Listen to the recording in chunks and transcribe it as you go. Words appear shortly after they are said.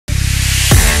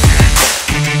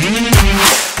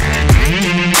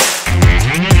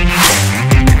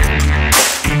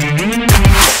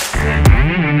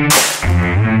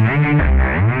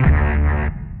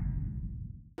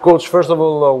Coach, first of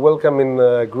all, welcome in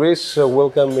Greece,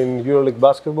 welcome in EuroLeague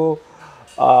basketball.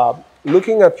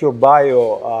 Looking at your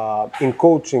bio in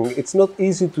coaching, it's not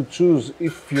easy to choose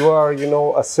if you are,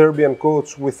 a Serbian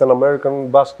coach with an American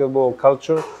basketball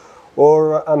culture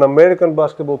or an American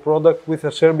basketball product with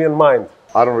a Serbian mind.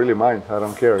 I don't really mind. I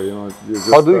don't care.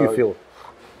 How do you feel?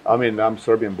 I mean, I'm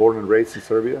Serbian, born and raised in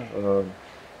Serbia.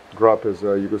 Grew up as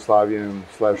a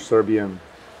Yugoslavian/Serbian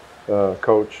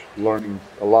coach, learning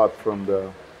a lot from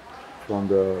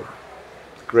the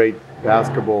great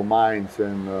basketball minds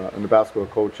and the basketball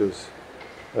coaches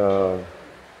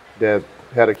that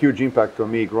had a huge impact on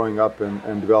me growing up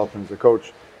and developing as a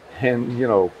coach. And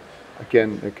I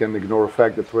can ignore the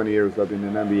fact that 20 years I've been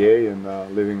in NBA and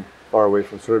living far away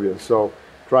from Serbia. So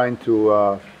trying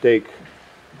to take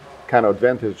kind of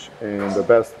advantage and the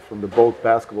best from both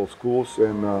basketball schools,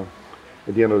 and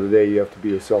at the end of the day, you have to be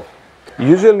yourself.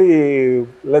 Usually,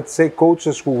 let's say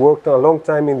coaches who worked a long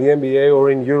time in the NBA or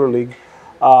in EuroLeague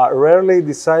rarely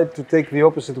decide to take the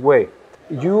opposite way.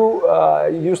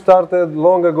 You started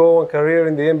long ago a career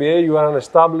in the NBA. You are an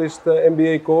established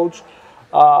NBA coach.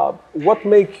 What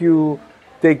made you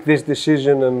take this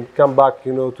decision and come back,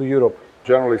 to Europe?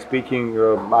 Generally speaking,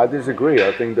 I disagree.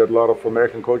 I think that a lot of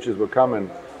American coaches would come and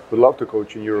would love to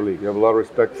coach in EuroLeague. I have a lot of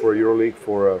respect for EuroLeague,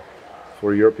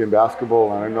 for European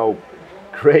basketball, and I know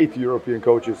great European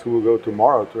coaches who will go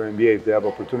tomorrow to NBA if they have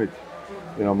opportunity.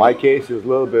 My case is a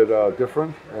little bit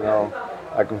different.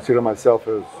 I consider myself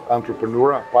as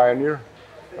entrepreneur, a pioneer.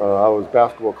 I was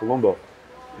basketball Colombia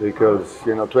because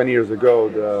 20 years ago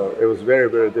it was very,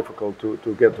 very difficult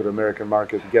to get to the American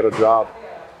market, get a job,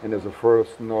 and as the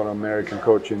first non-American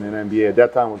coach in an NBA at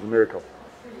that time was a miracle.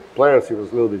 Players, it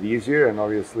was a little bit easier, and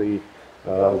obviously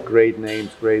great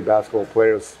names, great basketball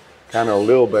players, kind of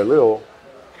little by little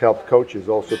helped coaches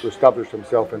also to establish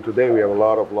themselves. And today we have a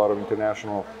lot of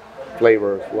international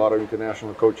flavors, a lot of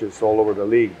international coaches all over the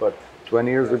league. But 20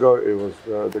 years ago, it was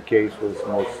the case was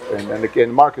most, and the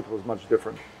market was much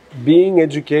different. Being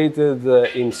educated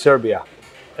in Serbia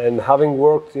and having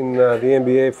worked in the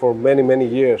NBA for many, many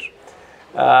years,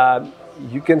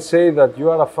 you can say that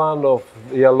you are a fan of,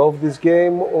 you love this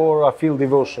game or a field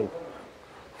devotion?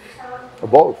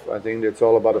 Both. I think it's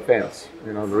all about the fans.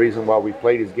 The reason why we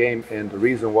play this game and the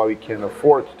reason why we can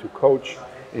afford to coach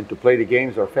and to play the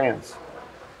games are fans.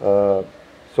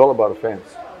 It's all about the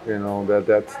fans.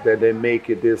 That they make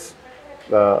this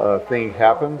thing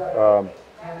happen.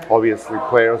 Obviously,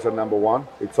 players are number one.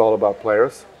 It's all about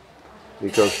players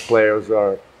because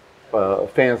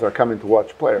fans are coming to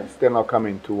watch players. They're not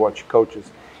coming to watch coaches.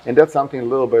 And that's something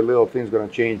little by little things going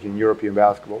to change in European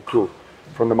basketball too.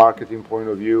 From the marketing point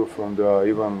of view, from the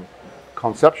even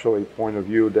conceptually point of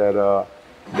view, that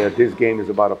this game is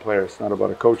about the players, not about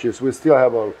the coaches. We still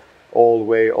have a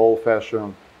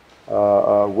old-fashioned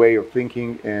way of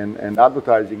thinking and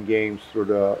advertising games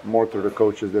more through the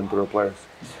coaches than through the players.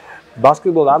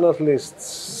 Basketball analysts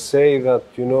say that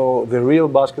the real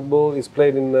basketball is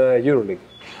played in EuroLeague.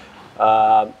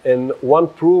 And one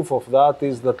proof of that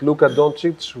is that Luka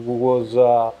Doncic, who was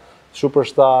a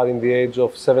superstar in the age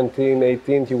of 17,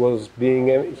 18, he was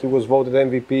voted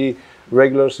MVP,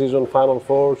 regular season, Final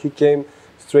Four. He came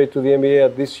straight to the NBA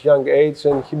at this young age,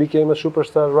 and he became a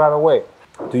superstar right away.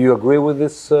 Do you agree with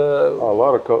this? A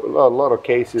lot of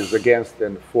cases against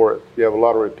and for it. You have a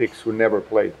lottery picks who never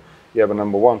played. You have a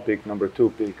number one pick, number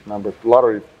two pick,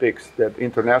 lottery picks that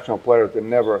international players that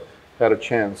never had a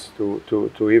chance to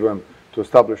even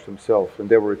establish themselves, and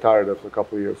they were retired after a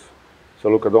couple of years. So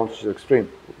Luka Doncic is extreme.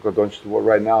 Luka Doncic is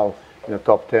right now in the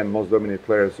top 10 most dominant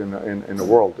players in the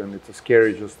world, and it's a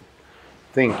scary just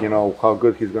think, how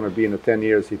good he's going to be in the 10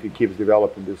 years if he keeps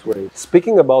developing this way.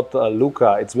 Speaking about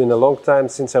Luka, it's been a long time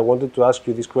since I wanted to ask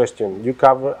you this question.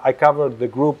 I covered the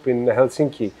group in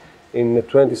Helsinki in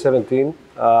 2017 in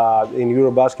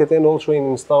Eurobasket, and also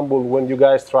in Istanbul when you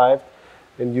guys thrived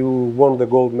and you won the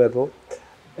gold medal.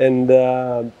 And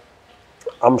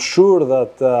I'm sure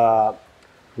that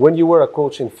when you were a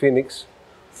coach in Phoenix,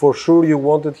 for sure you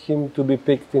wanted him to be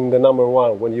picked in the number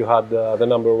one when you had the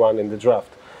number one in the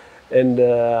draft. And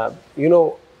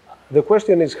the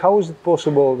question is, how is it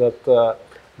possible that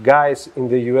guys in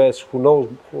the US who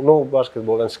know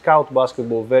basketball and scout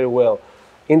basketball very well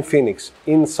in Phoenix,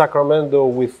 in Sacramento,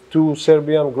 with two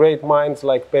Serbian great minds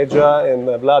like Peja and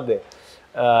Vlade,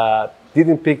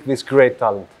 didn't pick this great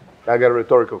talent? I got a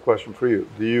rhetorical question for you.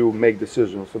 Do you make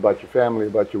decisions about your family,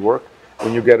 about your work?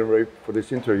 When you get ready for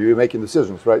this interview, you're making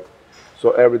decisions, right?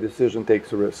 So every decision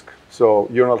takes a risk. So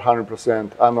you're not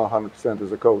 100%, I'm not 100%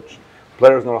 as a coach.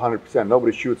 Players not 100%,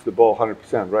 nobody shoots the ball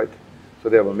 100%, right? So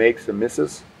they have makes and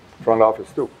misses. Front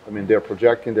office too. I mean, they're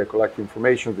projecting, they're collecting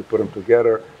information, they put them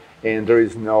together, and there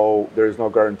is no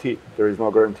guarantee. There is no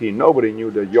guarantee. Nobody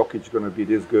knew that Jokic is going to be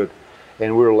this good,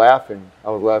 and we were laughing. I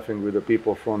was laughing with the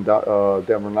people from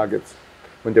Denver Nuggets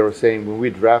when they were saying, when we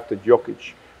drafted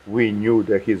Jokic, we knew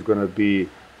that he's going to be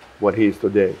what he is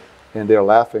today, and they're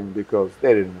laughing because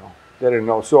they didn't know. They didn't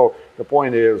know. So the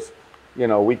point is, you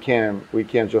know, we can't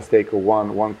just take a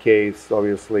one case.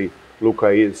 Obviously, Luka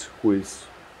is who is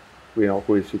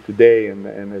he today,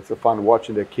 and it's a fun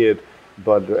watching the kid.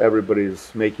 But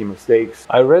everybody's making mistakes.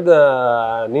 I read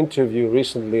an interview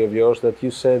recently of yours that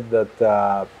you said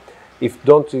that if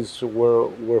Doncic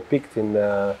were picked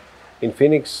in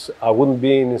Phoenix, I wouldn't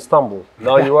be in Istanbul.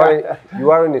 Now you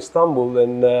are in Istanbul,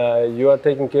 and you are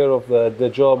taking care of the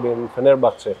job in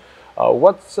Fenerbahce.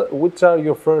 Which are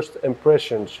your first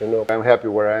impressions? You know, I'm happy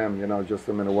where I am. You know, just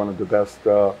I'm in one of the best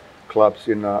clubs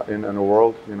in the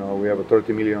world. You know, we have a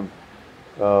 30 million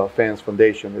fans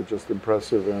foundation. It's just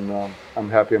impressive, and I'm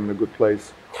happy I'm in a good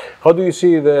place. How do you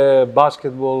see the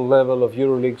basketball level of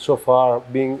EuroLeague so far,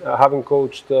 having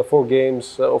coached 4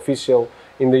 games official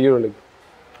in the EuroLeague?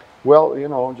 Well, you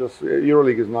know, just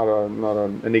EuroLeague is not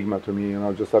an enigma to me. You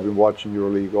know, just I've been watching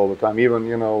EuroLeague all the time. Even,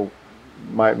 you know,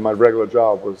 my regular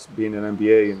job was being in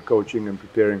NBA and coaching and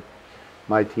preparing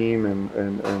my team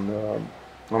and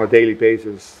on a daily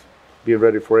basis being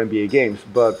ready for NBA games.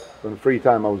 But on free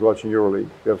time, I was watching EuroLeague.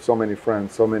 We have so many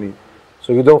friends, so many.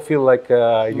 So you don't feel like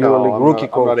a EuroLeague rookie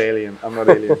coach? I'm not alien. I'm not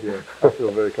alien here. I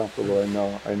feel very comfortable.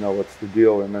 I know what's the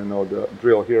deal, and I know the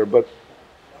drill here. But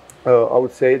I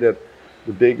would say that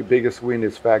the biggest win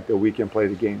is the fact that we can play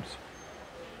the games.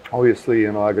 Obviously,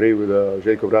 you know, I agree with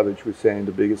Željko Obradović was saying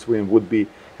the biggest win would be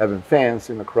having fans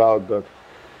in the crowd, but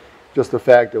just the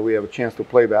fact that we have a chance to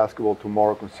play basketball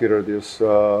tomorrow, consider this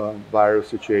virus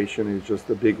situation, is just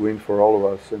a big win for all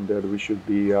of us, and that we should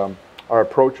be, our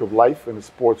approach of life and the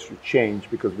sports should change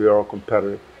because we are all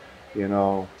competitive, you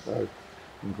know,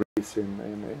 in Greece,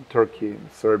 in Turkey, in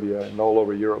Serbia, and all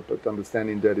over Europe, but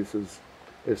understanding that this is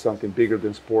something bigger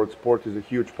than sports. Sport is a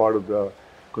huge part of the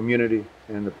community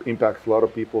and it impacts a lot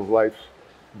of people's lives,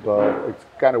 but it's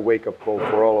kind of wake-up call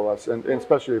for all of us, and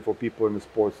especially for people in the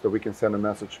sports, that we can send a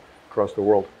message across the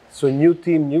world. So new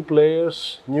team, new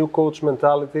players, new coach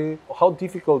mentality. How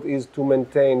difficult is to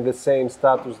maintain the same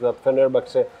status that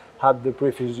Fenerbahce had the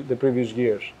previous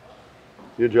years?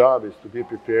 Your job is to be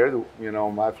prepared. You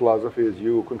know, my philosophy is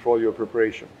you control your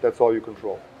preparation. That's all you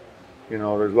control. You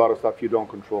know, there's a lot of stuff you don't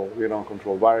control. We don't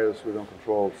control virus. We don't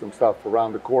control some stuff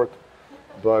around the court.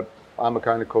 But I'm a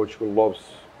kind of coach who loves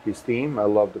his team. I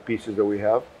love the pieces that we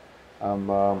have.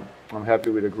 I'm happy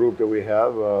with the group that we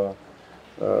have.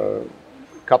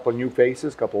 Couple new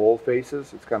faces, couple old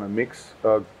faces. It's kind of mixed.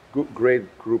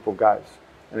 Great group of guys,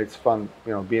 and it's fun,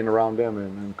 you know, being around them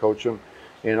and coach them.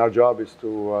 And our job is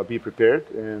to be prepared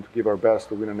and to give our best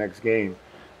to win the next game.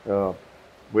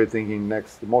 We're thinking the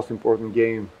most important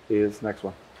game is next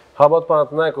one. How about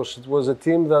Panathinaikos? It was a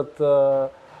team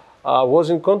that was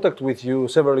in contact with you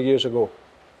several years ago.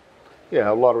 Yeah, I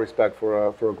have a lot of respect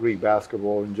for Greek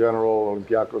basketball in general.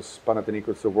 Olympiacos,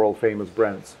 Panathinaikos are world famous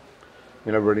brands.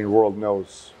 And everybody in the world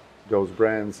knows those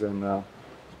brands, and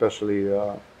especially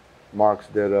marks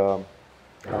that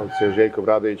I would say Željko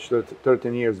Obradović,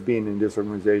 13 years being in this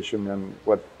organization, and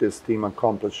what this team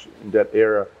accomplished in that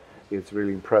era, it's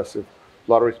really impressive.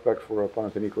 A lot of respect for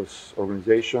Panathinaikos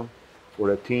organization, for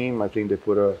the team. I think they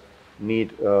put a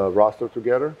neat roster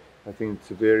together. I think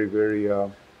it's a very, very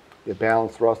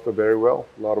balanced roster, very well.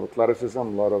 A lot of athleticism, a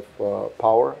lot of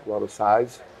power, a lot of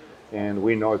size, and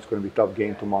we know it's going to be a tough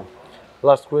game tomorrow.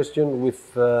 Last question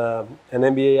with an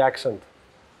NBA accent.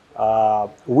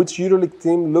 Which EuroLeague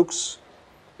team looks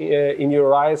in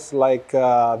your eyes like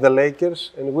the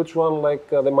Lakers, and which one like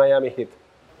the Miami Heat?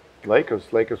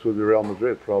 Lakers would be Real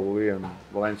Madrid probably, and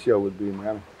Valencia would be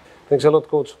Miami. Thanks a lot,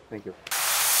 Coach. Thank you.